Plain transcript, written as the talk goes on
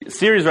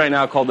series right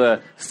now called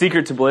The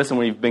Secret to Bliss, and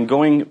we've been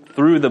going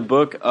through the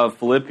book of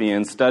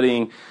Philippians,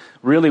 studying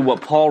really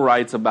what Paul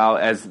writes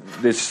about as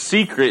this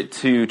secret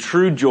to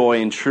true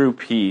joy and true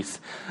peace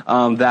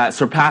that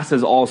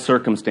surpasses all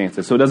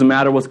circumstances. So it doesn't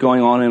matter what's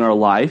going on in our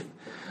life.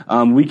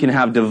 We can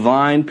have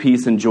divine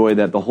peace and joy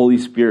that the Holy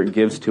Spirit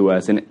gives to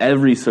us in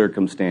every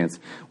circumstance,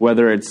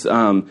 whether it's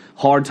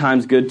hard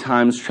times, good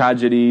times,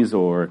 tragedies,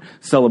 or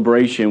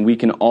celebration. We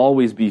can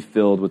always be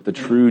filled with the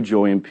true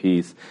joy and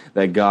peace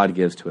that God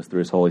gives to us through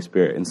His Holy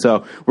Spirit. And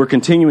so we're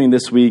continuing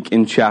this week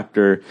in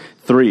chapter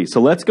 3. So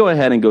let's go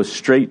ahead and go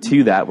straight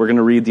to that. We're going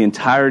to read the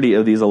entirety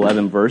of these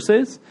 11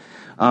 verses.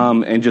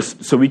 And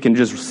just so we can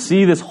just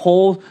see this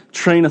whole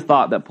train of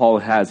thought that Paul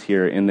has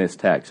here in this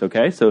text,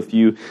 okay? So if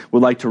you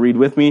would like to read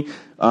with me,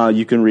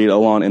 you can read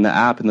along in the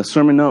app, in the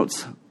sermon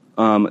notes,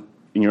 in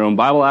your own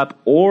Bible app,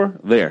 or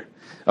there.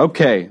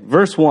 Okay,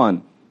 verse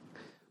 1.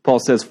 Paul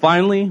says,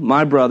 "Finally,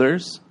 my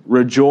brothers,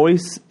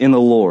 rejoice in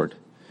the Lord.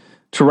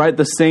 To write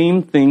the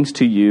same things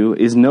to you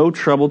is no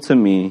trouble to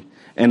me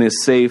and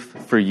is safe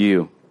for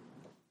you.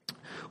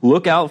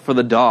 Look out for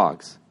the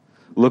dogs.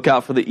 Look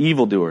out for the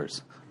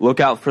evildoers. Look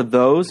out for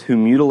those who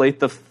mutilate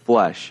the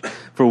flesh,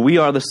 for we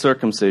are the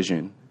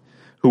circumcision,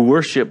 who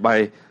worship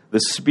by the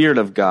Spirit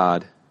of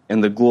God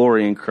and the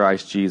glory in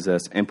Christ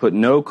Jesus, and put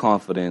no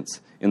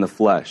confidence in the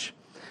flesh.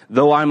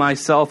 Though I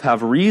myself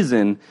have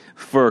reason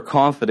for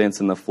confidence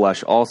in the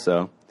flesh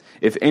also,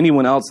 if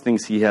anyone else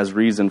thinks he has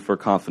reason for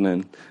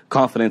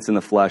confidence in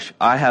the flesh,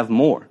 I have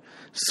more.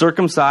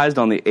 Circumcised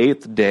on the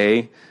 8th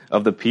day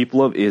of the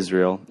people of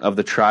Israel, of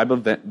the tribe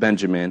of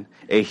Benjamin,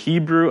 a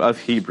Hebrew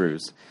of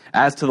Hebrews.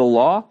 As to the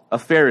law, a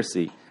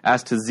Pharisee.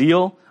 As to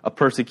zeal, a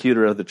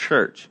persecutor of the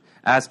church.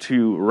 As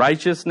to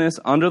righteousness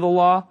under the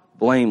law,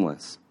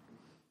 blameless.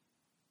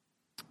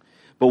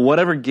 But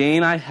whatever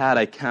gain I had,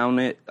 I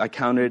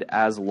counted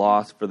as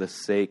loss for the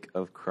sake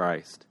of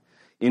Christ.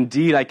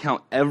 Indeed, I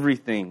count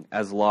everything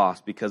as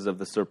loss because of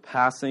the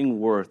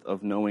surpassing worth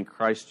of knowing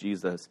Christ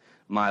Jesus,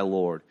 my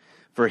Lord.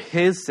 For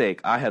His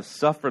sake, I have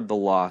suffered the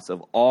loss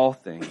of all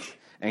things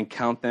and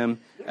count them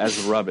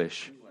as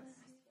rubbish,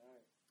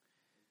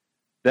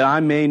 that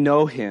I may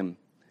know Him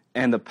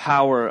and the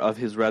power of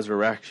His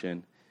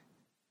resurrection,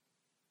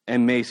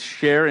 and may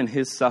share in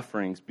His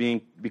sufferings,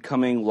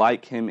 becoming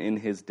like Him in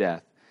His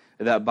death,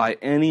 that by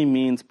any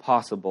means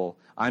possible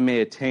I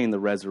may attain the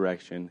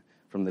resurrection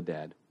from the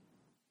dead."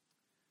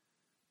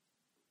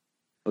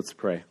 Let's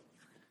pray.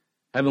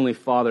 Heavenly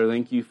Father,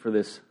 thank you for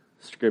this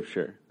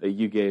scripture that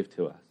you gave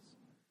to us.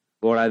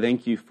 Lord, I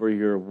thank you for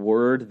your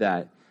word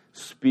that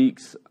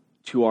speaks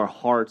to our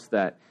hearts,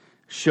 that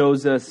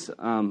shows us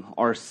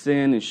our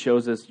sin and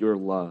shows us your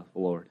love,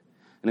 Lord.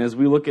 And as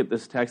we look at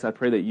this text, I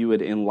pray that you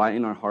would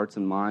enlighten our hearts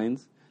and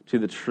minds to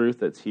the truth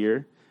that's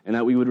here, and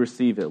that we would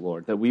receive it,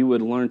 Lord, that we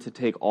would learn to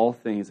take all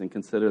things and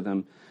consider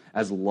them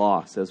as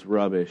loss, as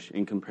rubbish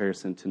in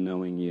comparison to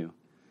knowing you.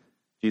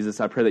 Jesus,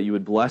 I pray that you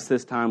would bless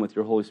this time with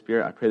your Holy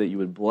Spirit. I pray that you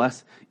would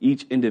bless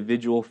each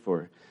individual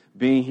for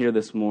being here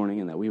this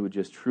morning, and that we would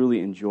just truly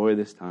enjoy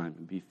this time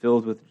and be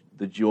filled with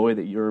the joy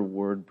that your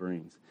word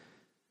brings.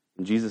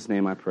 In Jesus'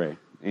 name I pray.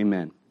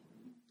 Amen.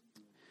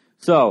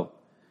 So,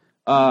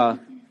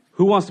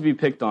 who wants to be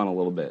picked on a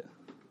little bit?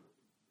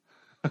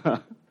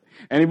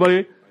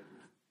 Anybody?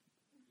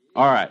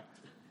 All right.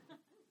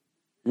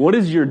 What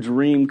is your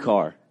dream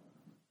car?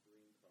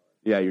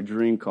 Yeah, your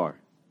dream car.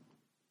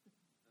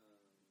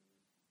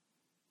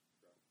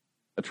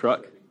 A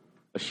truck?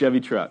 A Chevy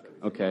truck.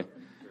 Okay.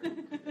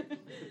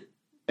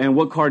 And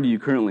what car do you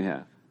currently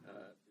have?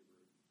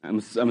 I'm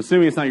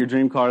assuming it's not your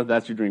dream car.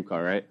 That's your dream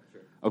car, right?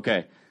 Sure.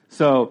 Okay.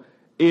 So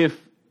if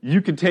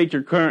you could take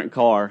your current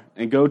car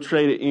and go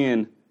trade it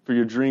in for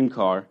your dream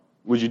car,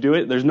 would you do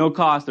it? There's no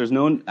cost. There's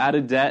no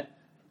added debt.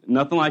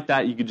 Nothing like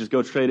that. You could just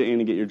go trade it in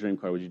and get your dream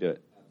car. Would you do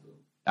it?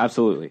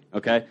 Absolutely.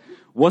 Okay.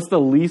 What's the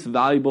least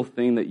valuable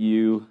thing that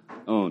you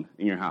own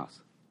in your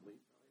house?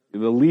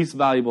 The least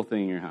valuable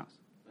thing in your house?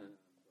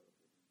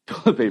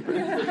 Toilet paper.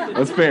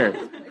 That's fair.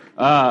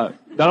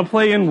 That'll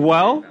play in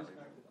well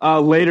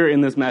later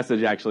in this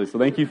message, actually. So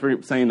thank you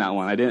for saying that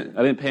one. I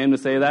didn't pay him to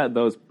say that.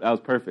 That was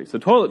perfect. So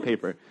toilet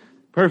paper,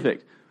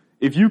 perfect.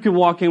 If you could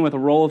walk in with a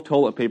roll of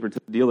toilet paper to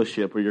the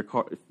dealership where your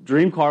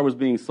dream car was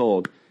being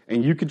sold,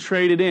 and you could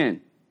trade it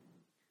in,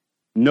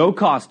 no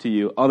cost to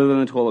you other than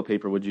the toilet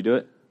paper, would you do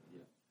it?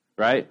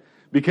 Right?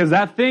 Because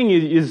that thing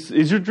is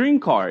your dream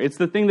car. It's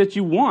the thing that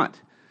you want.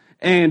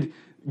 And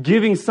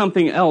giving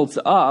something else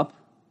up,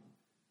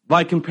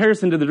 by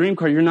comparison to the dream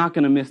car, you're not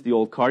going to miss the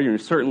old car. You're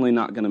certainly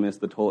not going to miss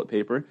the toilet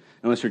paper,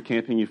 unless you're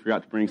camping, you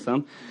forgot to bring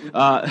some.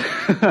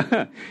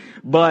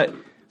 But,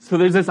 so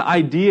there's this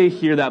idea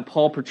here that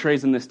Paul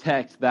portrays in this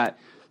text that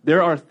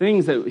there are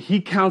things that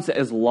he counts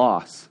as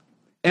loss.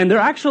 And they're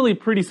actually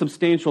pretty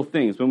substantial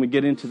things when we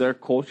get into their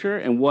culture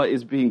and what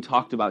is being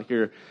talked about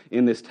here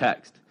in this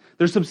text.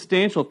 They're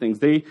substantial things.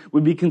 They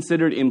would be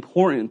considered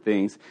important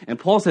things. And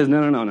Paul says,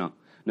 no.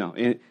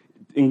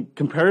 In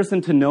comparison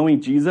to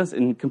knowing Jesus,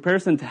 in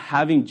comparison to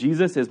having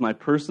Jesus as my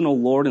personal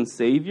Lord and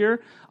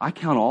Savior, I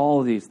count all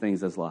of these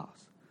things as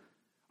loss.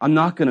 I'm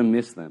not going to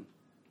miss them.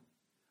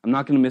 I'm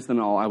not going to miss them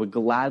at all. I would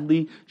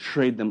gladly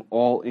trade them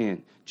all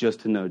in just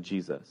to know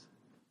Jesus.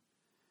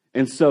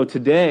 And so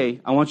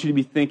today, I want you to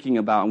be thinking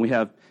about, and we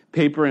have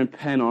paper and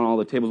pen on all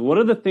the tables, what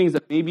are the things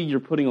that maybe you're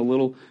putting a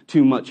little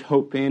too much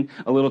hope in,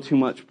 a little too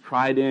much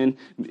pride in?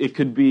 It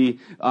could be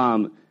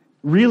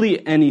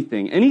really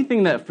anything.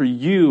 Anything that for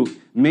you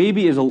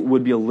maybe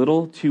would be a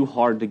little too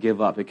hard to give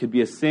up. It could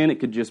be a sin. It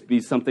could just be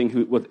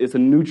something it's a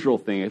neutral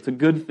thing. It's a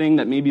good thing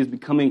that maybe is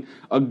becoming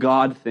a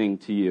God thing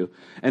to you.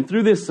 And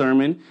through this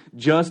sermon,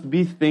 just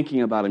be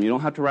thinking about them. You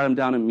don't have to write them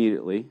down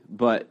immediately,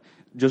 but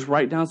just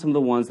write down some of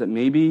the ones that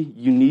maybe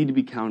you need to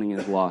be counting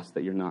as lost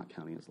that you're not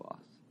counting as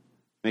lost.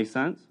 Make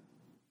sense?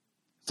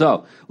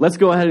 So let's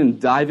go ahead and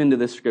dive into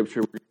this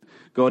scripture. We're going to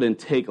go ahead and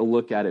take a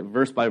look at it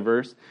verse by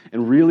verse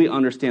and really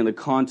understand the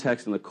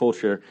context and the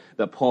culture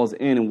that Paul's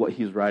in and what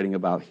he's writing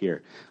about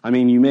here. I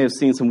mean, you may have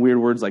seen some weird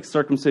words like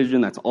circumcision.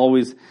 That's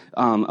always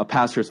a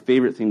pastor's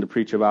favorite thing to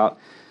preach about.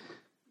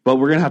 But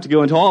we're going to have to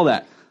go into all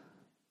that.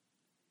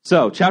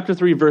 So, chapter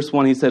 3, verse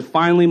 1, he said,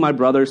 finally, my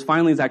brothers.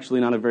 Finally is actually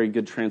not a very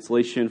good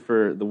translation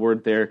for the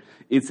word there.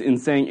 It's in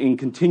saying, in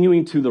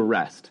continuing to the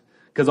rest.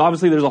 Because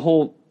obviously this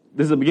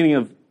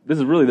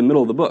is really the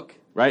middle of the book,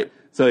 right?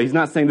 So he's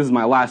not saying this is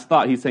my last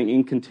thought. He's saying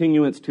in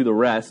continuance to the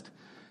rest.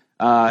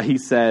 He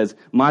says,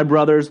 my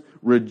brothers,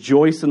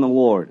 rejoice in the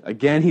Lord.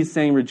 Again, he's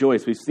saying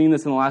rejoice. We've seen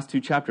this in the last 2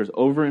 chapters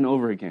over and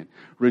over again.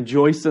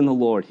 Rejoice in the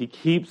Lord. He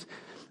keeps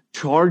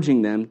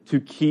charging them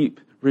to keep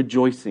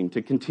rejoicing,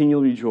 to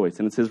continually rejoice.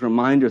 And it's his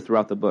reminder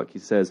throughout the book. He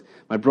says,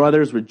 my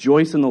brothers,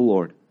 rejoice in the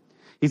Lord.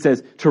 He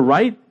says, to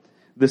write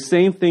the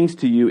same things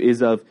to you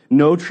is of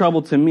no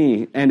trouble to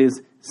me and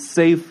is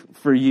safe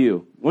for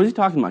you. What is he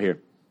talking about here?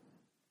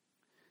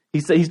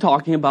 He's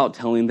talking about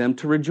telling them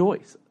to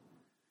rejoice.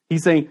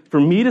 He's saying,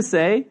 for me to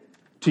say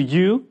to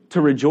you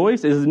to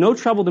rejoice is no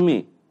trouble to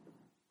me.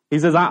 He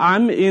says,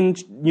 I'm in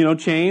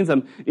chains,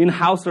 I'm in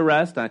house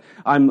arrest,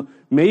 I'm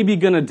maybe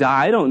going to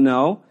die, I don't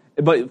know.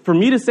 But for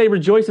me to say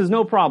rejoice is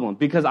no problem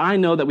because I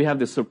know that we have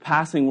the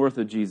surpassing worth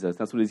of Jesus.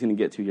 That's what he's going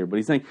to get to here. But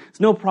he's saying, it's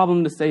no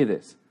problem to say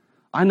this.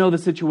 I know the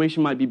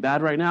situation might be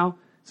bad right now.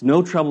 It's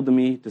no trouble to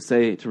me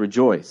to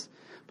rejoice.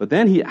 But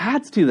then he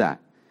adds to that.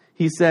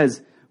 He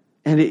says,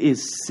 and it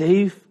is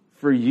safe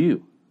for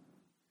you.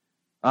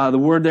 The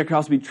word there can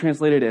also be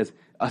translated as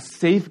a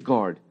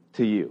safeguard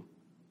to you.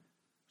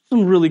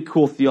 Some really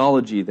cool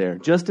theology there,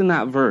 just in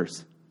that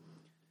verse.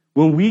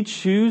 When we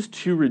choose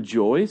to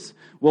rejoice,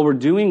 what we're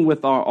doing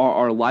with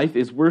our life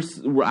is we're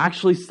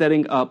actually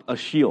setting up a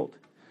shield.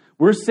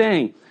 We're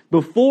saying,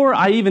 before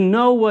I even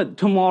know what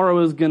tomorrow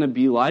is going to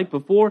be like,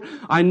 before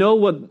I know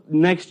what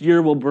next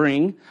year will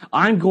bring,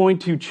 I'm going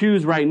to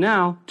choose right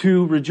now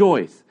to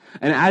rejoice.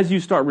 And as you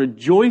start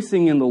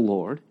rejoicing in the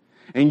Lord,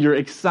 and you're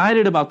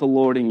excited about the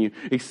Lord, and you're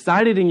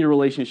excited in your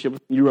relationship,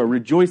 you are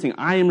rejoicing,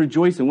 I am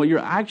rejoicing. What you're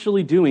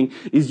actually doing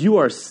is you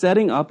are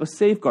setting up a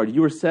safeguard.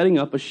 You are setting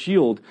up a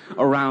shield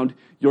around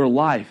your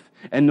life.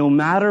 And no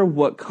matter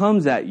what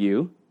comes at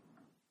you,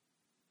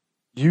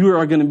 you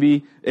are going to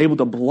be able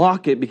to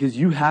block it because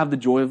you have the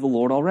joy of the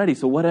Lord already.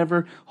 So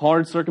whatever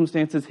hard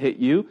circumstances hit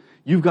you,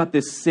 you've got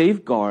this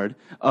safeguard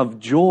of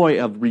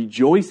joy, of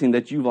rejoicing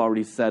that you've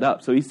already set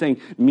up. So he's saying,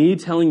 me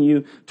telling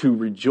you to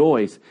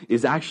rejoice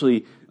is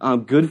actually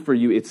good for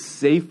you. It's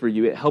safe for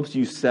you. It helps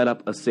you set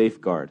up a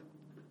safeguard.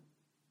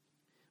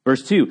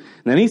 Verse 2, and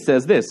then he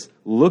says this,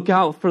 look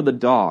out for the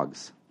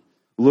dogs.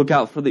 Look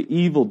out for the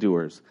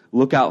evildoers.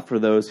 Look out for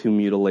those who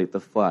mutilate the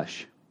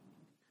flesh.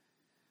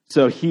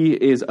 So he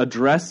is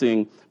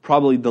addressing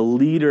probably the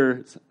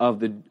leaders of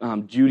the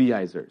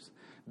Judaizers.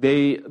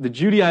 The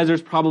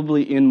Judaizers,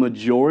 probably in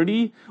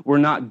majority, were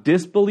not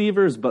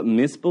disbelievers, but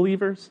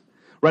misbelievers.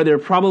 Right? They're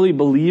probably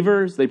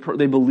believers. They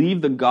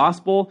believed the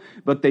gospel,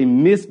 but they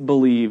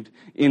misbelieved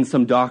in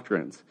some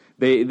doctrines.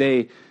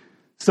 They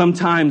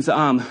sometimes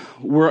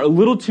were a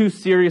little too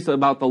serious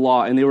about the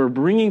law, and they were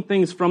bringing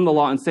things from the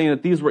law and saying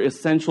that these were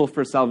essential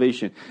for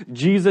salvation.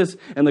 Jesus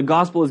and the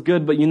gospel is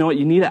good, but you know what?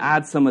 You need to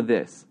add some of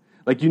this.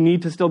 Like, you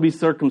need to still be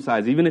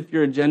circumcised, even if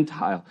you're a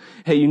Gentile.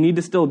 Hey, you need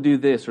to still do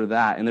this or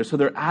that. And so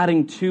they're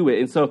adding to it.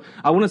 And so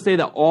I want to say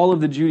that all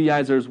of the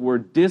Judaizers were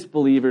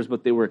disbelievers,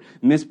 but they were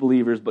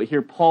misbelievers. But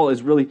here Paul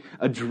is really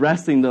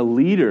addressing the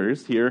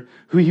leaders here,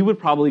 who he would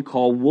probably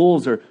call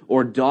wolves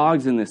or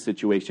dogs in this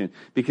situation,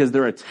 because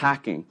they're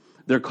attacking.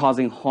 They're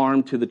causing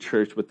harm to the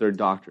church with their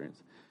doctrines.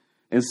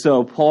 And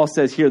so Paul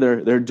says here,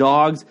 they're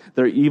dogs,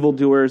 they're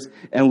evildoers,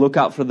 and look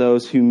out for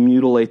those who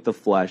mutilate the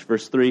flesh.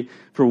 Verse 3,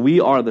 for we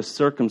are the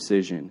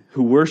circumcision,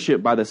 who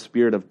worship by the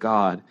Spirit of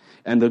God,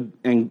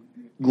 and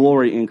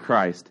glory in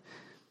Christ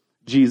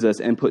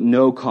Jesus, and put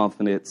no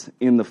confidence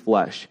in the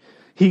flesh.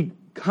 He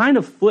kind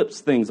of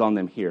flips things on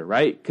them here,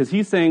 right? Because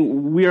he's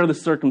saying we are the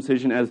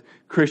circumcision as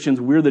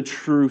Christians, we're the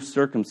true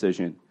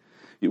circumcision.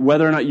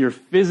 Whether or not you're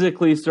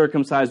physically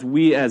circumcised,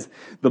 we as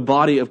the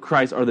body of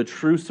Christ are the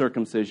true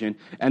circumcision.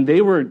 And they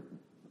were,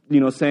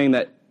 saying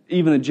that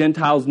even the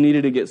Gentiles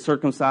needed to get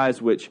circumcised,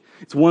 which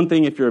it's one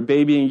thing if you're a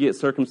baby and you get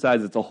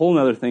circumcised. It's a whole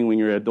other thing when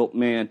you're an adult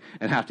man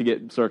and have to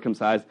get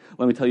circumcised.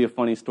 Let me tell you a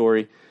funny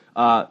story.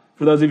 For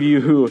those of you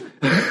who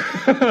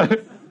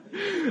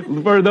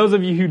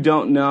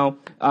don't know,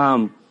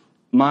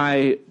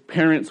 my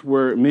parents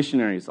were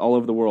missionaries all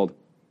over the world.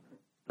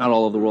 Not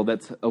all over the world,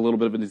 that's a little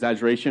bit of an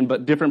exaggeration,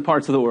 but different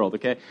parts of the world,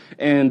 okay?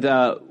 And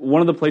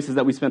one of the places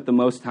that we spent the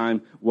most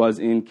time was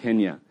in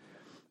Kenya.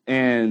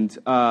 And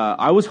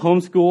I was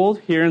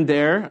homeschooled here and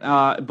there,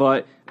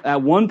 but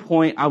at one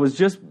point I was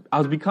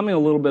becoming a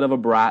little bit of a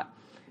brat.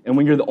 And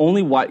when you're the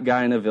only white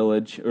guy in a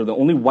village, or the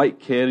only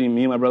white kid, and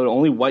me and my brother, the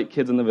only white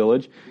kids in the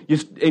village,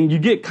 you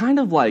get kind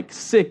of like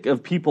sick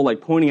of people like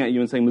pointing at you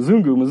and saying,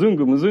 Mzungu, Mzungu,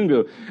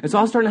 Mzungu. And so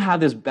I was starting to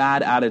have this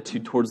bad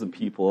attitude towards the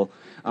people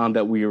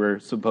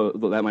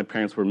that my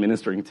parents were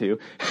ministering to.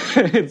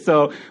 And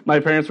so my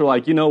parents were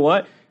like, you know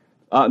what?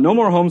 No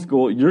more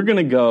homeschool. You're going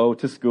to go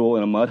to school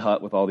in a mud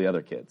hut with all the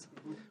other kids,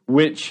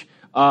 which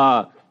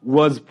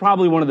was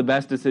probably one of the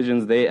best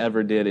decisions they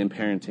ever did in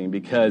parenting,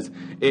 because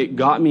it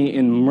got me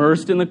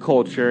immersed in the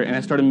culture and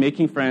I started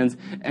making friends.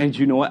 And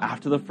you know what?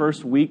 After the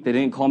first week, they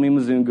didn't call me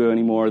Mzungu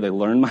anymore. They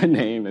learned my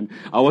name, and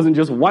I wasn't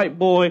just white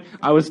boy.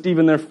 I was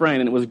Stephen, their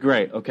friend, and it was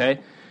great, okay?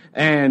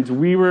 And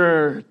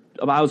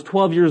I was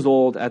 12 years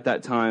old at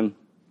that time,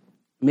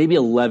 maybe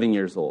 11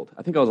 years old.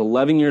 I think I was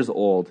 11 years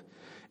old.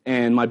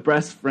 And my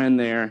best friend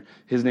there,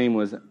 his name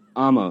was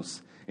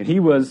Amos, and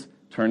he was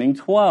turning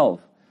 12.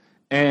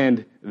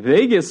 And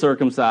they get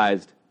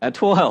circumcised at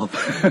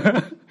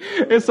 12.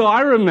 And so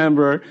I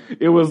remember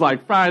it was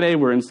like Friday,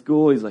 we're in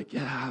school. He's like,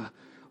 yeah,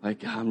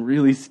 like I'm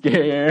really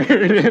scared.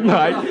 And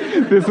like,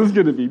 this is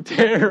going to be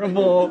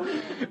terrible.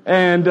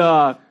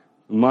 And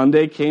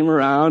Monday came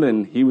around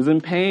and he was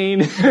in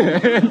pain.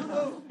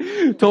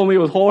 And told me it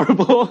was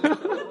horrible.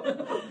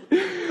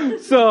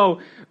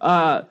 So,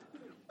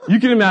 you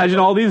can imagine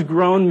all these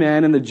grown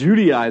men and the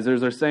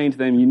Judaizers are saying to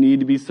them, you need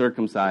to be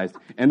circumcised.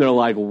 And they're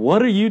like,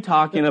 what are you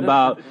talking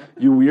about,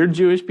 you weird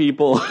Jewish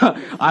people?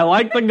 I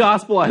like the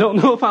gospel. I don't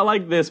know if I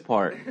like this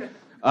part.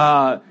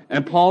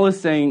 And Paul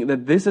is saying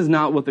that this is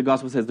not what the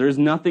gospel says. There is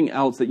nothing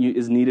else that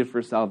is needed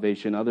for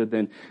salvation other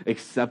than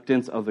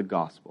acceptance of the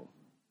gospel,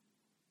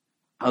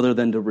 other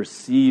than to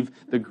receive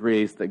the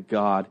grace that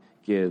God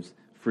gives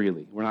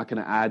freely. We're not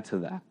going to add to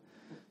that.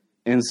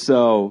 And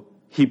so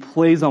he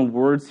plays on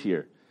words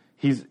here.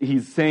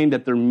 He's saying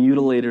that they're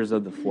mutilators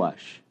of the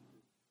flesh,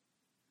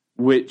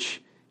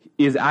 which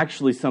is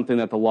actually something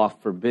that the law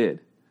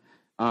forbid.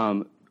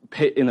 In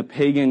the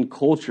pagan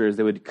cultures,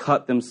 they would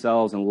cut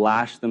themselves and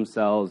lash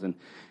themselves and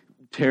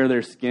tear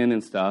their skin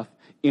and stuff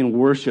in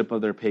worship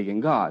of their pagan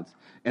gods.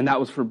 And that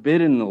was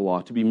forbidden in the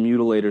law, to be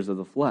mutilators of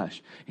the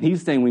flesh. And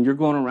he's saying when you're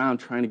going around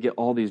trying to get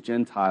all these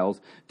Gentiles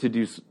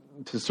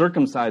to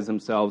circumcise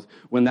themselves,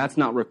 when that's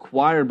not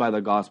required by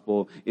the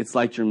gospel, it's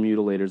like you're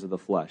mutilators of the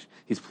flesh.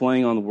 He's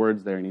playing on the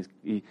words there, and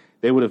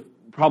they would have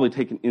probably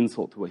taken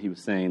insult to what he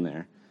was saying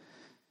there.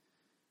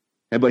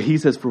 But he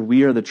says, for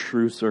we are the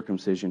true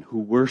circumcision, who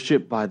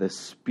worship by the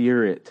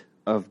Spirit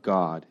of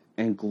God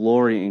and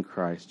glory in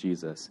Christ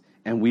Jesus,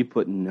 and we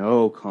put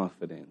no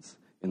confidence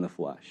in the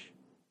flesh.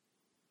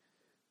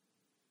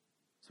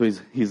 So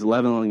he's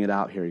leveling it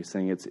out here. He's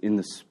saying it's in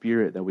the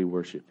Spirit that we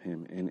worship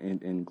him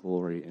and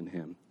glory in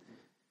him.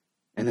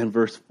 And then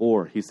verse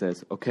 4, he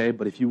says, okay,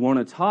 but if you want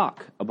to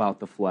talk about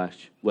the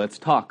flesh, let's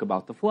talk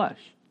about the flesh.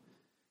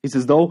 He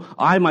says, though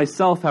I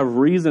myself have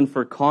reason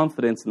for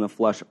confidence in the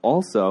flesh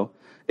also,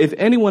 if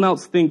anyone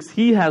else thinks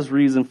he has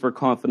reason for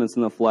confidence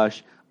in the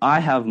flesh, I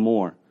have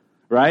more,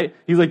 right?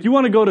 He's like, you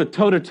want to go to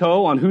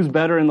toe-to-toe on who's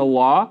better in the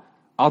law?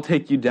 I'll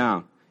take you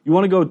down. You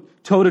want to go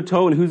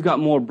toe-to-toe and who's got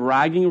more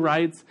bragging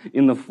rights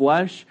in the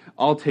flesh?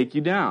 I'll take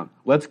you down.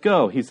 Let's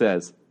go, he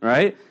says,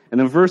 right? And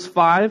then verse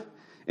 5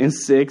 and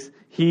 6,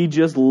 he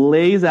just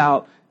lays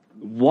out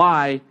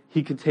why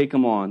he could take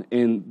them on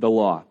in the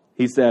law.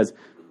 He says,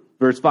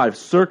 verse 5,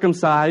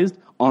 circumcised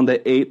on the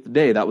 8th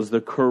day. That was the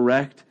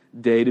correct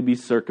day to be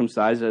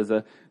circumcised as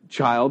a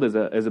child, as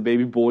a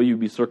baby boy, you'd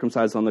be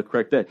circumcised on the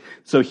correct day.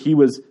 So he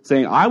was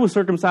saying, I was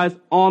circumcised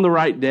on the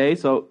right day.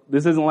 So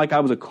this isn't like I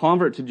was a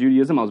convert to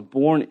Judaism. I was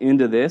born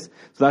into this.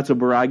 So that's a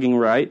bragging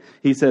right.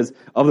 He says,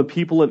 of the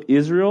people of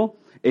Israel,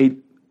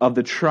 of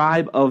the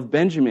tribe of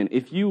Benjamin.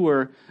 If you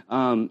were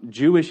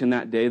Jewish in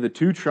that day, the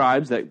two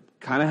tribes that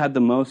kind of had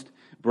the most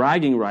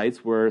bragging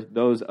rights were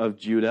those of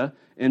Judah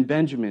and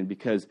Benjamin,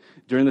 because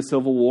during the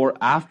Civil War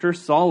after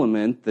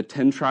Solomon, the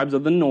 10 tribes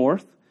of the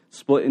north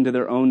split into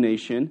their own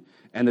nation,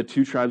 and the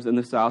 2 tribes in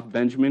the south,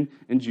 Benjamin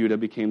and Judah,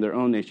 became their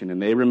own nation. And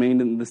they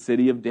remained in the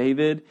city of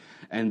David,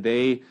 and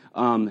they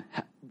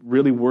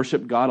really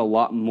worshiped God a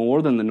lot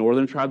more than the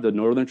northern tribe. The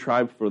northern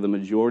tribe, for the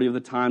majority of the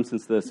time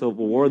since the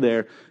Civil War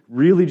there,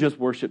 really just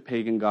worshiped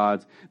pagan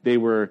gods. They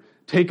were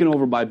taken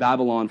over by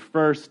Babylon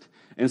first.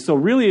 And so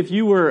really, if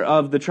you were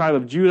of the tribe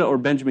of Judah or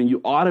Benjamin,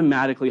 you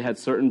automatically had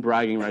certain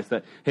bragging rights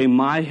that, hey,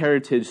 my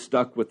heritage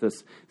stuck with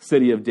this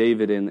city of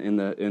David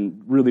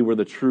and really were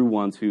the true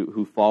ones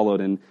who followed,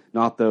 and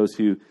not those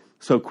who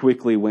so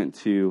quickly went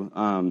to,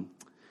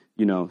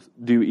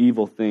 do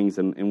evil things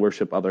and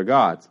worship other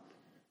gods.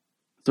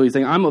 So he's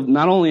saying,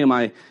 not only am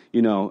I,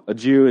 a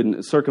Jew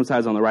and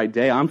circumcised on the right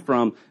day, I'm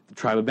from the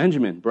tribe of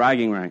Benjamin,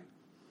 bragging right.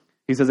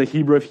 He says a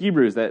Hebrew of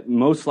Hebrews. That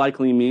most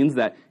likely means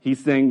that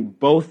he's saying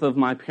both of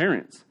my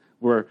parents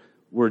were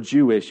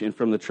Jewish and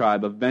from the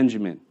tribe of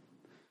Benjamin.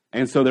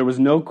 And so there was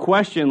no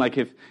question, like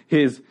if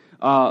his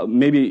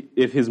maybe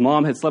if his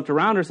mom had slept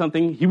around or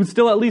something, he would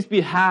still at least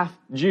be half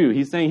Jew.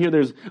 He's saying here,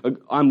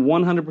 I'm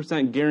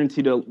 100%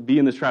 guaranteed to be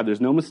in this tribe. There's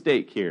no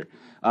mistake here.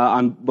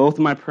 Both of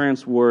my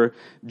parents were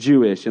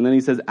Jewish. And then he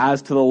says,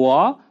 as to the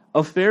law,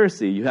 a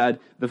Pharisee. You had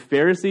the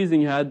Pharisees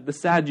and you had the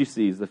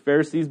Sadducees. The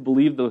Pharisees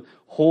believed the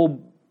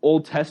whole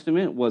Old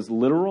Testament was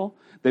literal.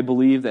 They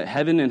believed that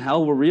heaven and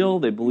hell were real.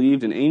 They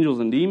believed in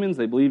angels and demons.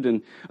 They believed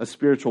in a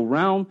spiritual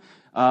realm.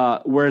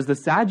 Whereas the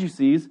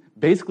Sadducees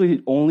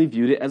basically only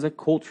viewed it as a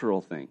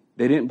cultural thing.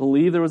 They didn't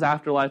believe there was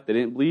afterlife. They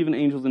didn't believe in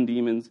angels and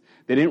demons.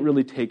 They didn't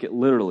really take it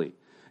literally.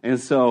 And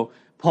so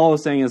Paul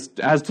is saying,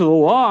 as to the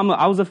law,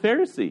 I was a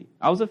Pharisee.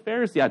 I was a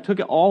Pharisee. I took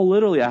it all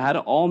literally. I had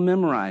it all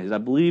memorized. I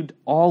believed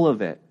all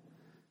of it.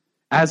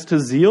 As to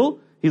zeal,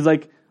 he's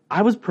like,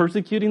 I was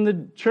persecuting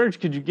the church.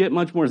 Could you get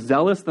much more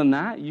zealous than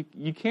that?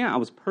 You can't. I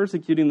was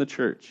persecuting the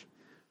church.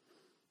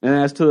 And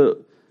as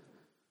to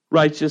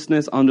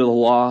righteousness under the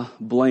law,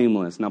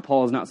 blameless. Now,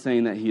 Paul is not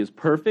saying that he is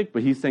perfect,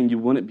 but he's saying you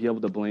wouldn't be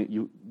able to blame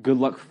you. Good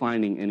luck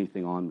finding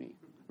anything on me,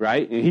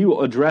 right? And he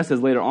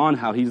addresses later on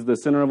how he's the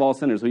sinner of all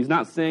sinners. So he's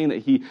not saying that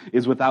he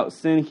is without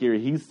sin here.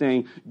 He's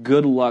saying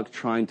good luck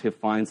trying to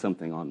find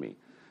something on me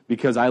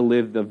because I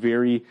lived a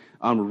very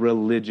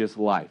religious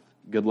life.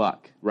 Good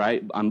luck,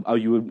 right?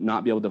 You would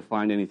not be able to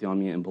find anything on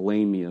me and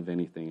blame me of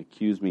anything,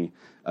 accuse me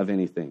of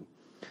anything.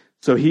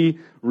 So he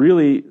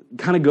really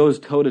kind of goes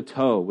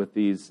toe-to-toe with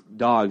these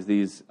dogs,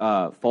 these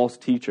false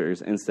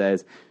teachers, and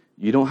says,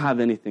 you don't have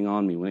anything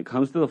on me. When it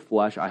comes to the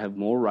flesh, I have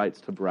more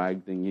rights to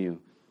brag than you.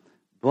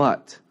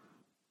 But,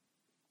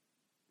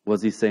 what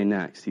does he say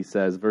next? He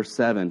says, verse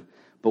 7,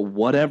 but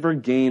whatever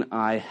gain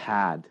I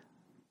had,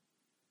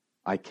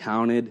 I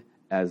counted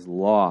as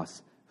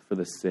loss for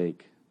the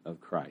sake of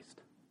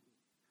Christ.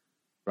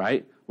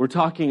 Right? We're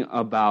talking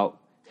about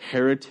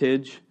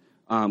heritage,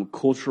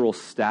 cultural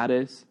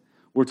status.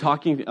 We're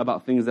talking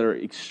about things that are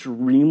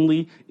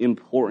extremely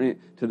important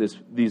to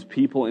these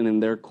people and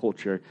in their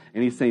culture.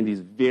 And he's saying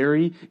these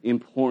very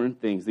important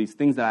things, these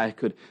things that I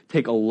could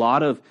take a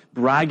lot of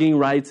bragging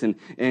rights and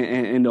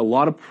a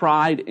lot of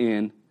pride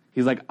in.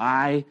 He's like,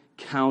 I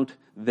count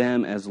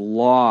them as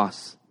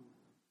loss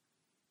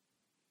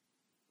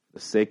for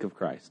the sake of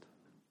Christ.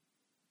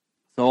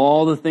 So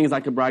all the things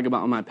I could brag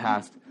about in my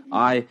past,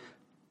 I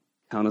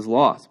count as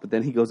loss. But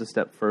then he goes a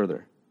step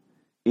further.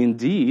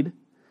 Indeed,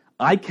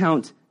 I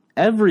count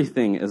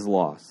everything as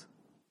loss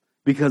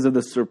because of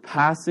the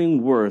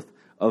surpassing worth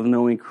of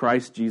knowing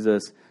Christ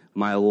Jesus,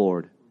 my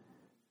Lord.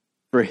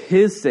 For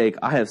his sake,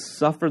 I have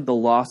suffered the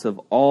loss of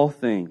all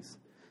things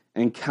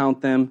and count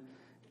them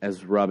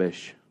as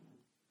rubbish.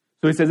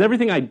 So he says,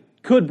 everything I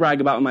could brag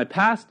about in my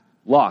past,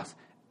 loss.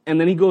 And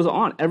then he goes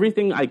on,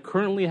 everything I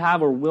currently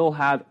have or will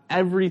have,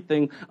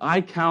 everything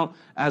I count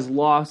as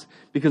loss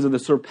because of the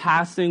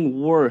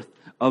surpassing worth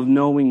of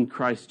knowing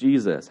Christ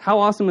Jesus. How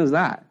awesome is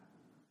that?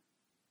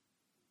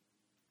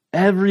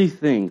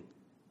 Everything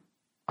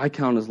I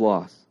count as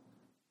loss.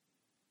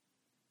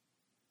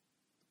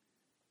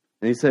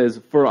 And he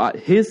says, for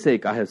his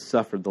sake I have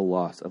suffered the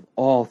loss of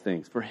all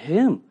things. For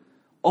him,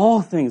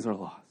 all things are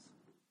loss.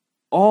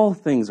 All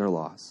things are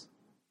loss.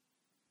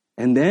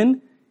 And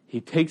then he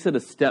takes it a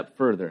step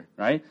further,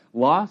 right?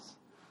 Loss,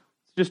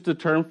 it's just a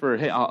term for,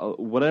 hey,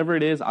 whatever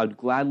it is, I'd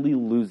gladly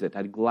lose it.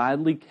 I'd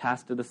gladly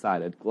cast it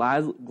aside. I'd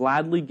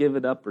gladly give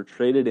it up or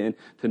trade it in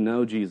to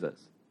know Jesus.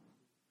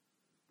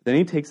 Then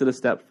he takes it a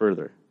step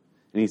further,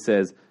 and he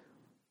says,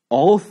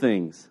 all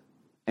things,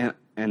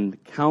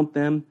 and count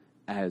them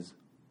as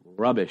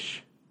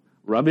rubbish.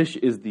 Rubbish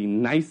is the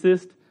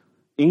nicest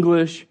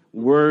English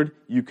word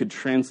you could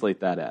translate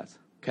that as,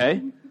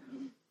 okay?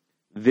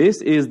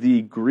 This is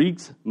the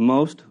Greek's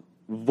most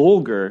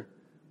vulgar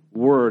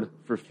word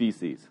for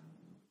feces.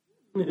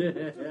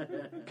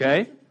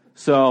 Okay?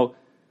 So,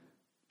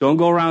 don't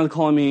go around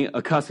calling me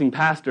a cussing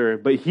pastor,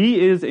 but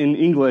he is in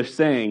English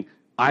saying,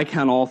 I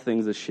count all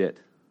things as shit.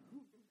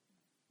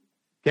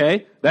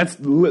 Okay?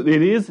 It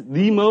is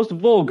the most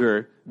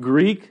vulgar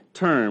Greek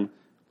term.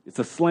 It's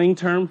a slang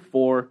term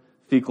for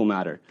fecal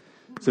matter.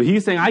 So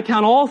he's saying, I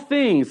count all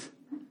things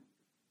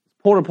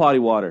porta potty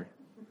water.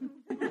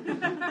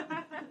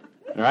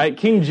 All right?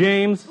 King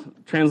James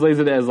translates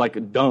it as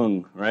like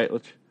dung, right?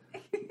 Which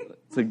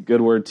it's a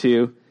good word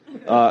too.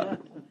 I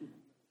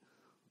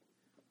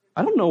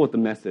don't know what the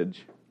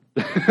Message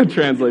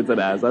translates it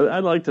as.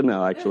 I'd like to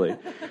know, actually.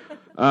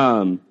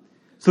 So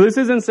this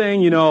isn't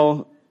saying,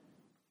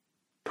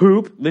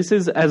 poop. This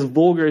is as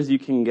vulgar as you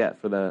can get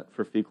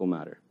for fecal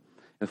matter.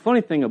 And the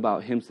funny thing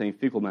about him saying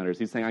fecal matter is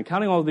he's saying, I'm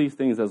counting all these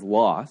things as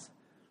loss,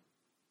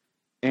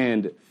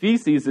 and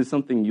feces is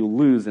something you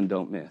lose and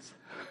don't miss.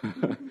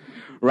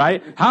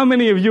 Right? How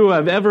many of you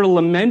have ever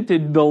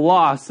lamented the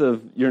loss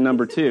of your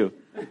number 2?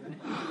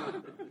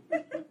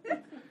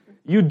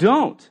 You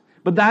don't.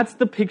 But that's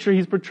the picture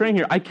he's portraying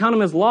here. I count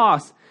him as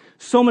loss,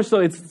 so much so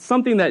it's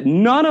something that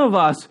none of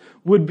us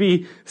would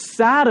be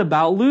sad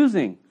about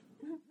losing.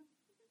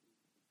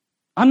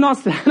 I'm not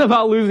sad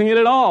about losing it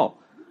at all.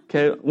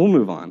 Okay, we'll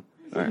move on.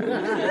 All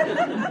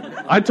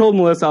right. I told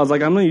Melissa, I was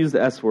like, I'm going to use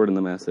the S word in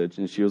the message.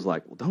 And she was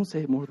like, well, don't say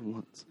it more than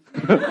once.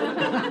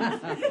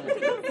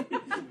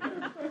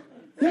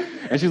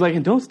 And she's like,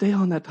 and don't stay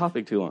on that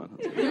topic too long.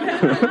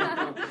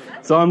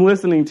 So I'm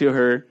listening to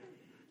her,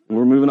 and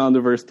we're moving on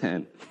to verse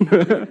 10.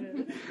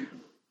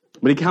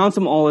 But he counts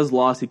them all as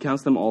loss. He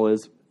counts them all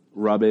as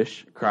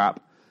rubbish,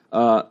 crap,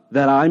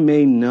 that I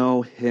may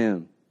know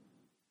him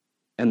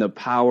and the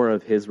power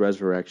of his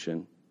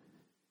resurrection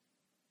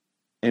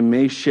and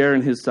may share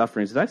in his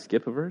sufferings. Did I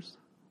skip a verse?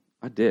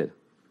 I did.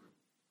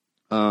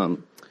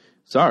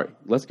 Sorry,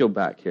 let's go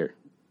back here.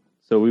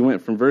 So we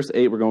went from verse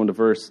 8, we're going to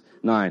verse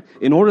 9.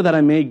 In order that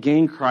I may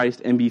gain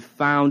Christ and be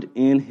found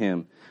in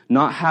him,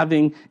 not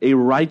having a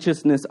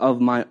righteousness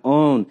of my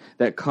own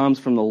that comes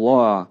from the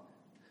law,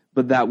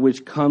 but that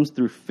which comes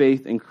through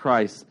faith in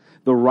Christ,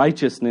 the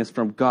righteousness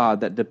from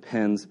God that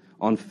depends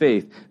on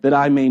faith, that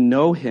I may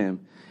know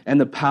him and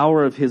the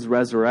power of his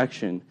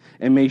resurrection,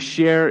 and may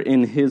share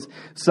in his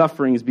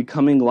sufferings,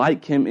 becoming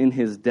like him in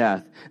his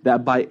death,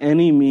 that by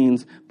any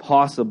means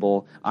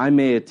possible I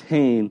may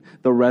attain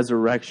the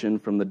resurrection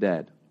from the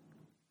dead.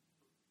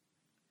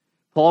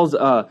 Paul's,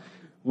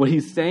 what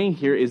he's saying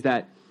here is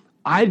that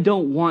I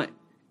don't want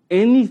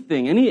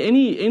anything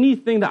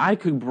that I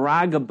could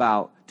brag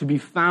about to be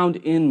found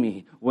in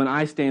me when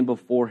I stand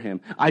before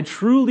him. I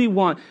truly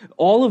want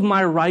all of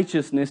my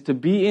righteousness to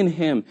be in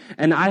him,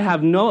 and I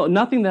have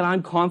nothing that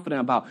I'm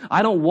confident about.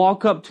 I don't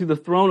walk up to the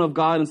throne of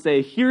God and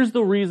say, here's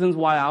the reasons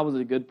why I was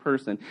a good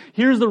person.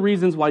 Here's the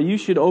reasons why you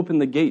should open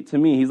the gate to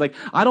me. He's like,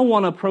 I don't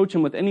want to approach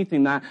him with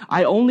anything that.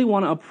 I only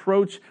want to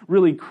approach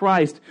really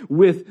Christ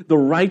with the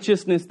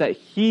righteousness that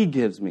he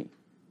gives me.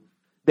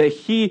 That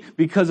he,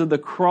 because of the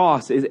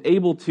cross, is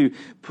able to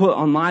put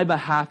on my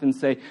behalf and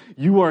say,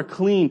 you are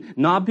clean,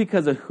 not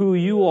because of who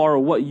you are or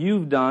what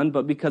you've done,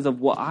 but because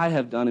of what I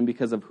have done and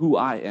because of who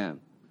I am.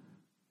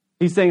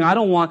 He's saying, I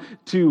don't want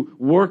to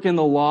work in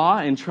the law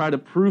and try to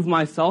prove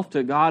myself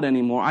to God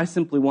anymore. I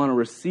simply want to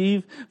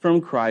receive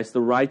from Christ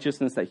the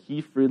righteousness that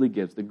he freely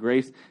gives, the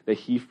grace that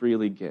he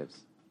freely gives.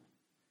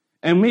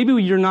 And maybe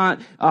you're not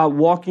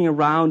walking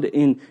around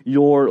in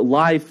your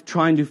life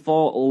trying to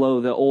follow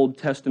the Old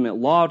Testament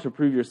law to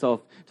prove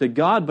yourself to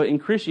God, but in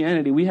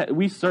Christianity,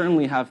 we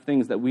certainly have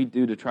things that we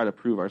do to try to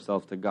prove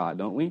ourselves to God,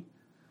 don't we?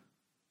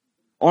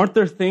 Aren't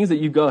there things that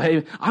you go,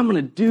 hey, I'm going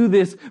to do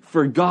this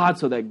for God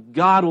so that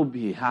God will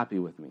be happy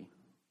with me?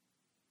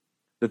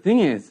 The thing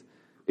is,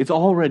 it's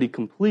already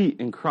complete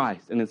in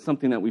Christ, and it's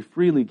something that we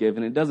freely give,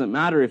 and it doesn't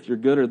matter if you're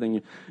gooder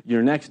than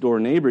your next door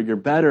neighbor, you're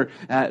better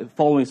at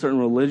following certain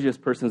religious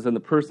persons than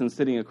the person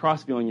sitting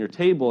across you on your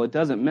table. It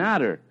doesn't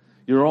matter.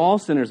 You're all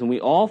sinners, and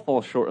we all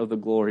fall short of the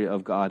glory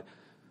of God.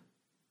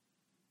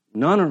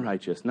 None are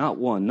righteous, not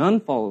one. None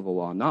follow the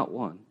law, not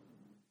one.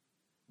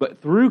 But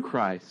through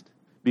Christ,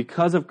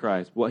 because of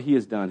Christ, what he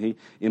has done, he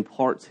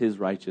imparts his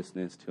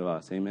righteousness to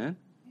us. Amen?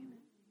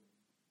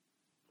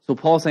 So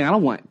Paul's saying, I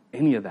don't want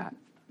any of that.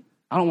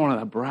 I don't want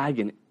to brag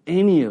in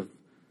any of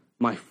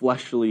my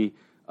fleshly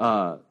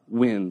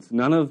wins.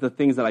 None of the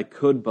things that I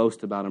could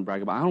boast about and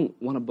brag about. I don't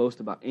want to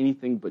boast about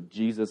anything but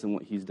Jesus and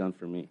what he's done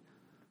for me.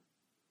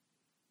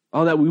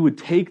 Oh, that we would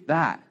take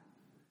that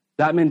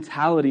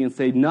mentality and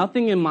say,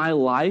 nothing in my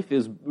life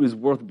is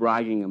worth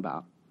bragging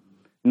about.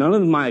 None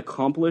of my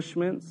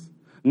accomplishments,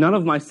 none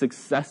of my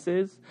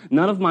successes,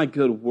 none of my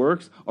good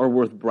works are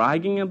worth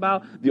bragging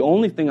about. The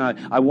only thing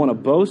I want to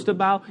boast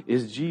about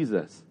is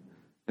Jesus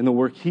and the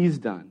work he's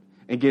done.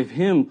 And give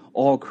him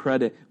all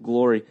credit,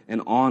 glory,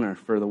 and honor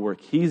for the work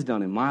he's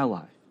done in my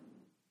life.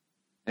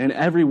 And in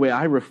every way,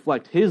 I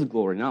reflect his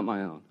glory, not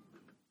my own.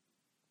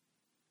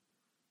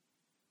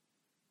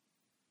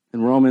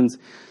 In Romans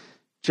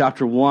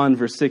chapter 1,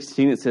 verse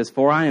 16, it says,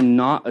 For I am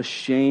not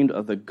ashamed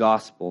of the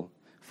gospel,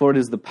 for it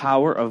is the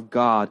power of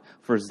God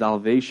for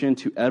salvation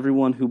to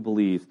everyone who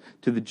believes,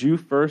 to the Jew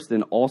first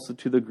and also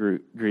to the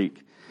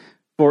Greek.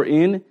 For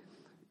in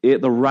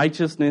it the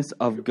righteousness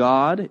of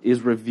God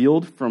is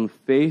revealed from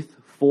faith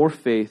for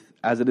faith,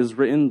 as it is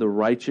written, the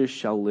righteous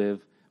shall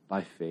live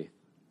by faith.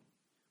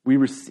 We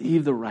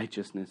receive the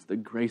righteousness, the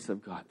grace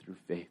of God through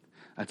faith.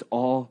 That's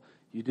all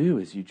you do,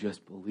 is you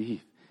just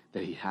believe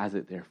that he has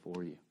it there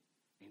for you.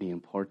 And he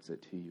imparts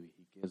it to you.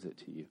 He gives it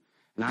to you.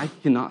 And I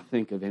cannot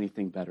think of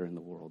anything better in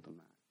the world than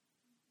that.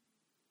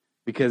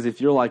 Because if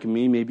you're like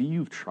me, maybe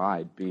you've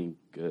tried being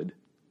good.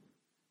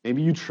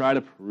 Maybe you try to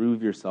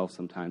prove yourself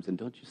sometimes, and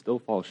don't you still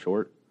fall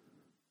short?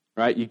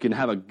 Right? You can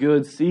have a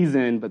good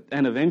season, but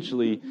then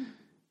eventually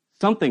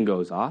something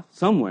goes off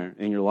somewhere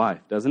in your life,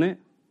 doesn't it?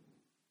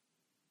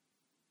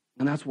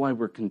 And that's why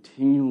we're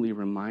continually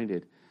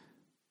reminded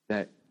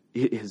that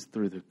it is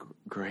through the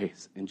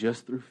grace and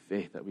just through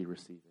faith that we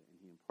receive it, and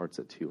he imparts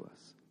it to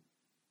us.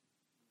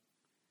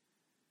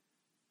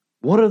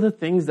 What are the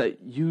things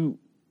that you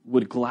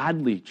would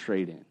gladly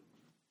trade in?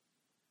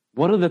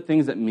 What are the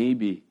things that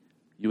maybe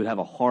you would have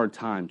a hard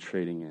time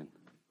trading in,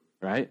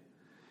 right?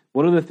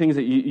 What are the things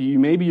that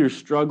maybe you're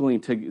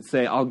struggling to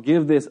say, I'll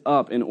give this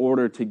up in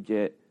order to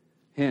get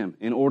him,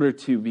 in order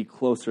to be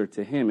closer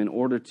to him, in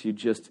order to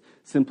just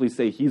simply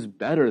say he's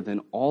better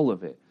than all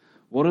of it?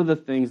 What are the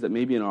things that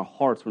maybe in our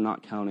hearts we're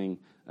not counting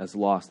as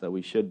lost that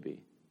we should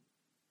be?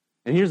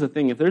 And here's the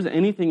thing, if there's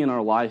anything in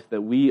our life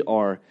that we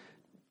are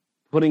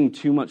putting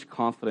too much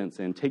confidence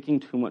in, taking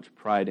too much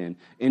pride in,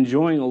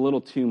 enjoying a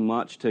little too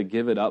much to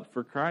give it up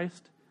for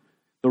Christ,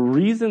 the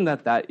reason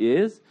that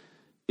is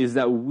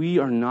that we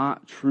are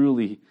not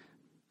truly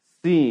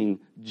seeing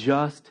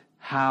just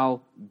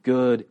how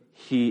good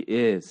he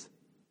is,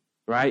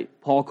 right?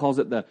 Paul calls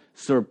it the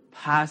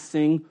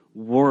surpassing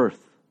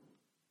worth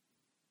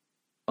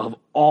of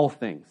all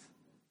things,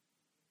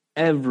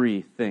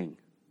 everything.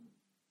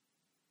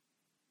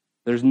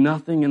 There's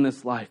nothing in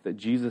this life that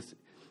Jesus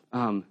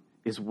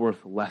is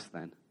worth less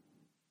than.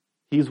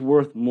 He's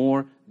worth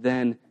more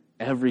than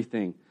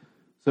everything.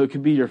 So it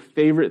could be your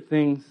favorite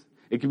things.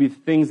 It could be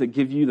things that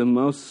give you the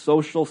most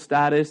social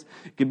status.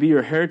 It could be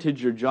your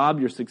heritage, your job,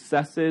 your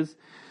successes,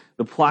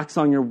 the plaques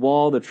on your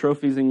wall, the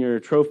trophies in your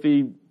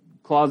trophy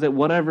closet,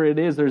 whatever it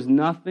is. There's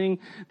nothing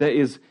that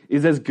is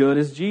as good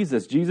as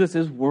Jesus. Jesus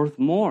is worth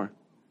more.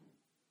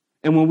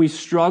 And when we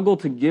struggle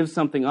to give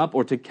something up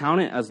or to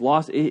count it as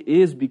loss, it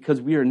is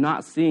because we are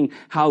not seeing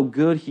how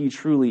good he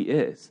truly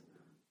is.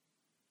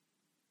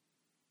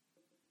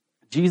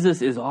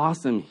 Jesus is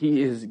awesome.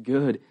 He is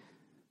good.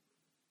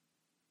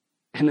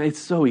 And it's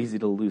so easy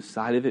to lose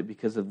sight of it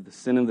because of the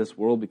sin of this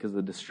world, because of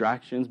the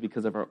distractions,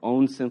 because of our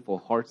own sinful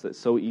hearts that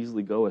so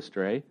easily go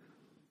astray.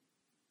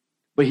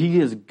 But he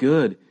is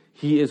good.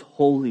 He is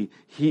holy.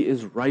 He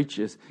is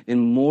righteous.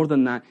 And more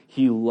than that,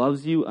 he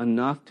loves you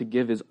enough to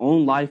give his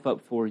own life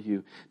up for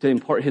you, to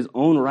impart his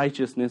own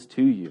righteousness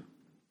to you.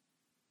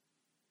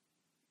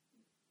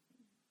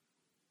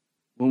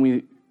 When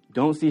we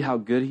don't see how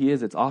good he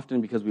is, it's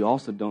often because we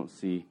also don't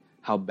see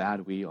how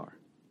bad we are.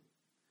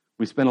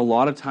 We spend a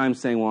lot of time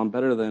saying, well, I'm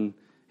better than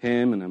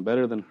him, and I'm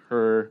better than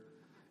her,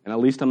 and at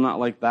least I'm not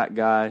like that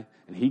guy,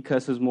 and he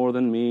cusses more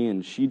than me,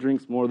 and she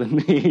drinks more than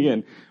me,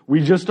 and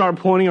we just start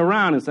pointing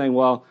around and saying,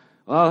 well,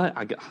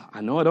 I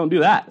know I don't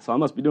do that, so I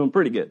must be doing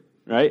pretty good,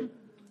 right?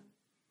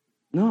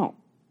 No.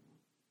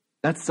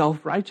 That's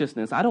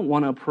self-righteousness. I don't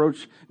want to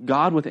approach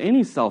God with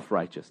any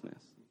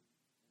self-righteousness.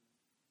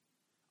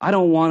 I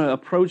don't want to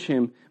approach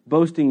him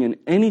boasting in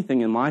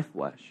anything in my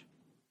flesh.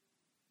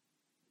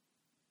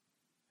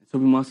 So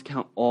we must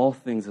count all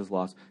things as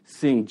loss,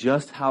 seeing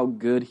just how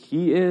good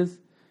he is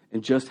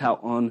and just how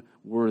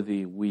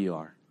unworthy we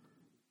are.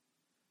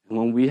 And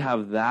when we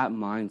have that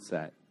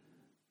mindset,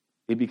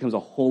 it becomes a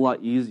whole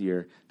lot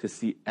easier to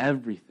see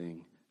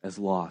everything as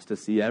lost, to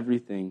see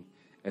everything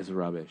as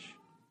rubbish.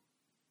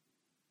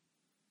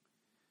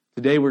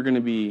 Today we're going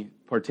to be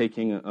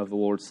partaking of the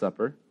Lord's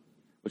Supper,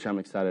 which I'm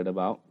excited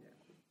about.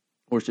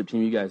 Worship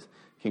team, you guys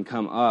can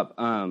come up.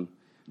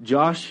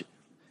 Josh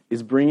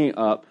is bringing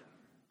up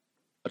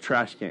a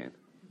trash can,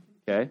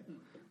 okay?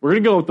 We're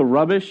going to go with the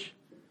rubbish.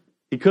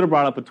 He could have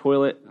brought up a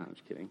toilet. No, I'm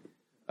just kidding.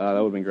 That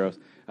would have been gross.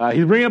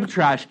 He's bringing up a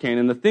trash can,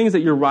 and the things that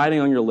you're writing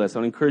on your list, I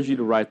would encourage you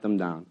to write them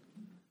down.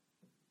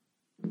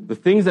 The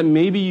things that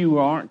maybe you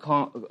aren't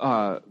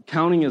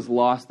counting as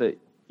lost that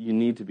you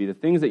need to be, the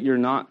things that you're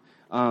not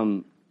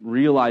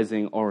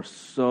realizing are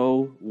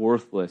so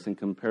worthless in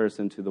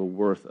comparison to the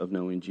worth of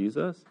knowing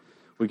Jesus,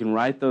 we can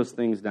write those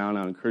things down.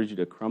 I would encourage you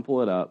to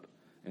crumple it up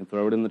and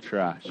throw it in the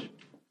trash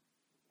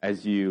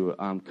as you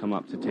come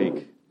up to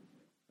take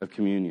a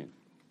communion.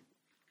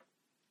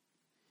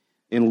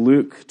 In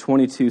Luke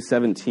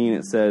 22:17,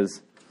 it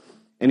says,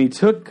 "And he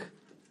took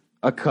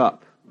a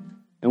cup,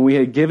 and when he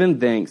had given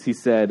thanks, he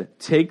said,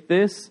 'Take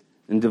this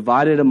and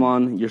divide it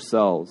among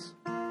yourselves.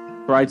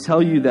 For I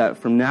tell you that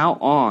from now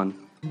on,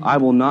 I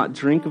will not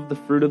drink of the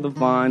fruit of the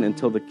vine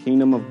until the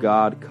kingdom of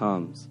God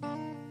comes.'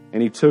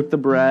 And he took the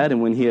bread,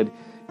 and when he had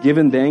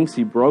given thanks,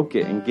 he broke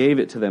it and gave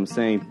it to them,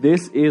 saying,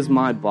 'This is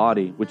my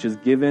body, which is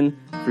given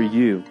for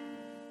you.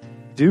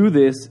 Do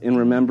this in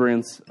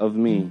remembrance of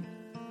me.'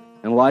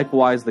 And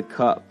likewise the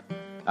cup,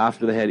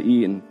 after they had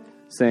eaten,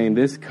 saying,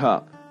 'This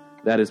cup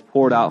that is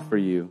poured out for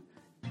you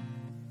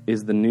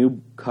is the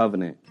new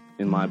covenant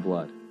in my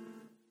blood.'"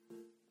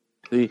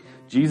 See,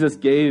 Jesus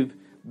gave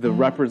the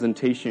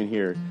representation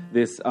here.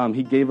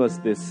 He gave us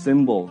this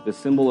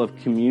symbol of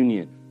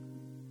communion,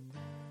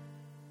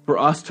 for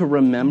us to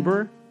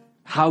remember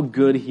how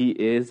good he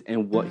is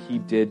and what he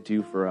did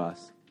do for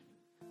us.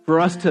 For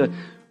us to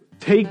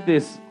take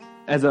this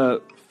as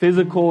a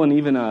physical and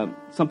even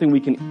something we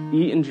can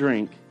eat and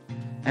drink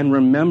and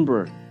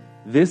remember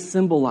this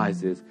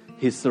symbolizes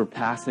his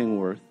surpassing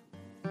worth.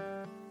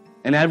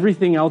 And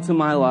everything else in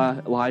my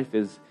life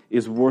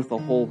is worth a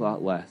whole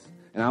lot less.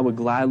 And I would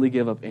gladly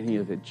give up any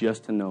of it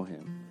just to know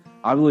him.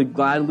 I would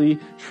gladly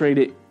trade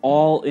it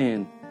all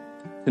in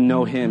to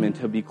know him and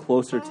to be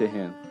closer to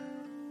him.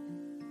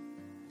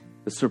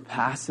 The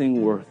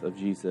surpassing worth of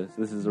Jesus.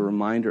 This is a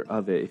reminder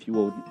of it. If you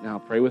will now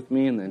pray with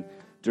me, and then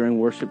during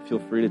worship, feel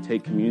free to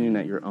take communion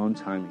at your own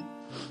timing.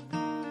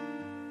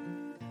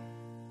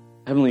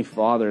 Heavenly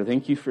Father,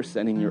 thank you for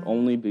sending your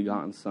only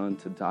begotten Son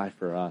to die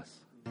for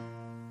us.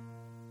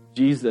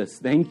 Jesus,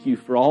 thank you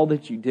for all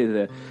that you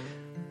did,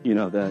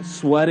 the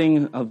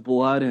sweating of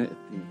blood in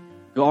the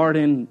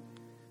garden,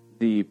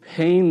 the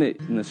pain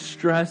and the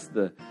stress,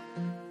 the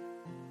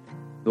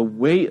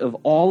weight of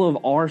all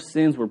of our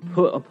sins were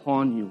put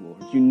upon you,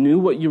 Lord. You knew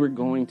what you were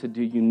going to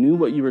do. You knew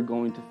what you were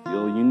going to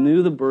feel. You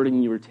knew the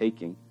burden you were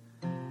taking.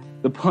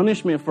 The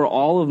punishment for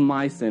all of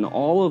my sin,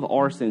 all of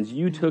our sins,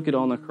 you took it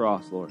on the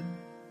cross, Lord.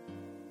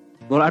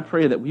 Lord, I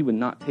pray that we would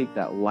not take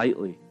that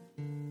lightly.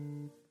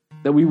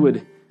 That we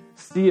would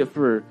see it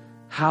for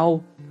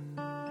how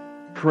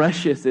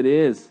precious it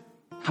is,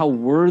 how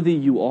worthy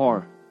you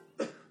are.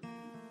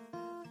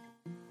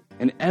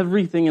 And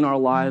everything in our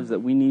lives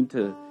that we need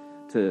to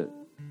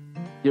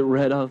get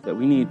rid of, that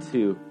we need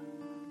to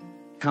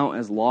count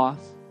as loss.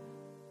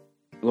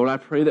 Lord, I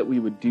pray that we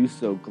would do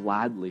so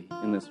gladly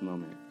in this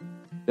moment.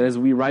 That as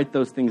we write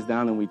those things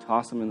down and we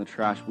toss them in the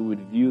trash, we would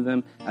view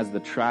them as the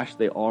trash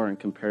they are in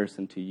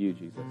comparison to you,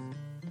 Jesus.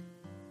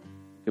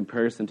 In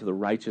comparison to the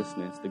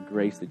righteousness, the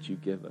grace that you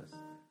give us.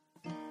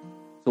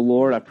 So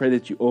Lord, I pray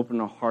that you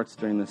open our hearts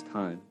during this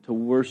time to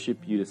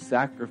worship you, to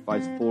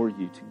sacrifice for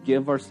you, to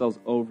give ourselves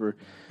over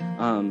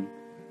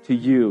to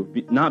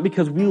you. Not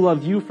because we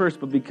loved you first,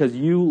 but because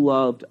you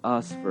loved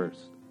us first.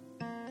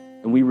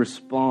 And we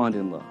respond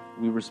in love.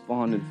 We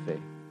respond in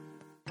faith.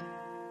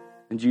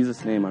 In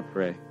Jesus' name I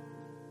pray.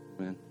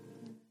 Amen.